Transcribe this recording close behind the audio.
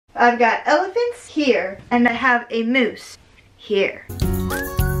I've got elephants here, and I have a moose here.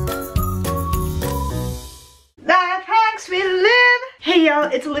 Life hacks we live! Hey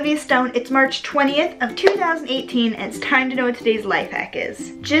y'all, it's Olivia Stone. It's March 20th of 2018 and it's time to know what today's life hack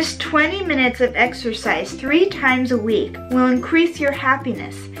is. Just 20 minutes of exercise 3 times a week will increase your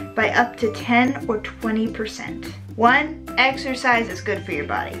happiness by up to 10 or 20%. 1. Exercise is good for your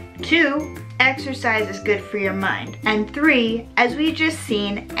body. 2. Exercise is good for your mind. And 3. As we just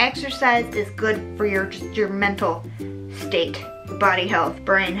seen, exercise is good for your mental state, body health,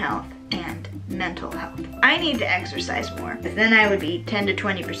 brain health, and mental health. I need to exercise more, because then I would be 10 to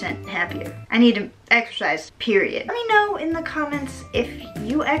 20% happier. I need to exercise, period. Let me know in the comments if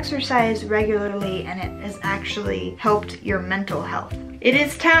you exercise regularly and it has actually helped your mental health. It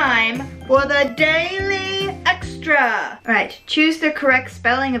is time for the Daily Extra. Alright, choose the correct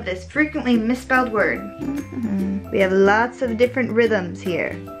spelling of this frequently misspelled word. We have lots of different rhythms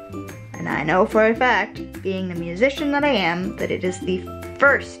here. And I know for a fact, being the musician that I am, that it is the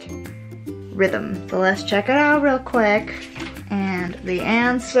first rhythm. So let's check it out real quick. And the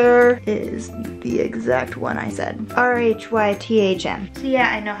answer is the exact one I said. R-H-Y-T-H-M. So yeah,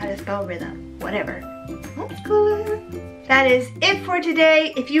 I know how to spell rhythm. Whatever. Homeschooler. That is it for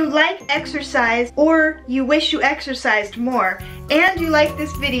today. If you like exercise or you wish you exercised more and you like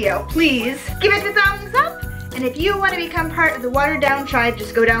this video, please give it a thumbs up. And if you want to become part of the Watered Down tribe,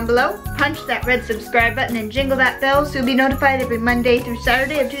 just go down below, punch that red subscribe button and jingle that bell so you'll be notified every Monday through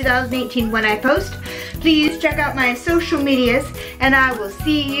Saturday of 2018 when I post. Please check out my social medias and I will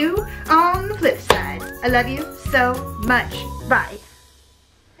see you on the flip side. I love you so much. Bye.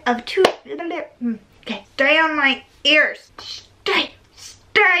 Okay, stay on my ears. Stay.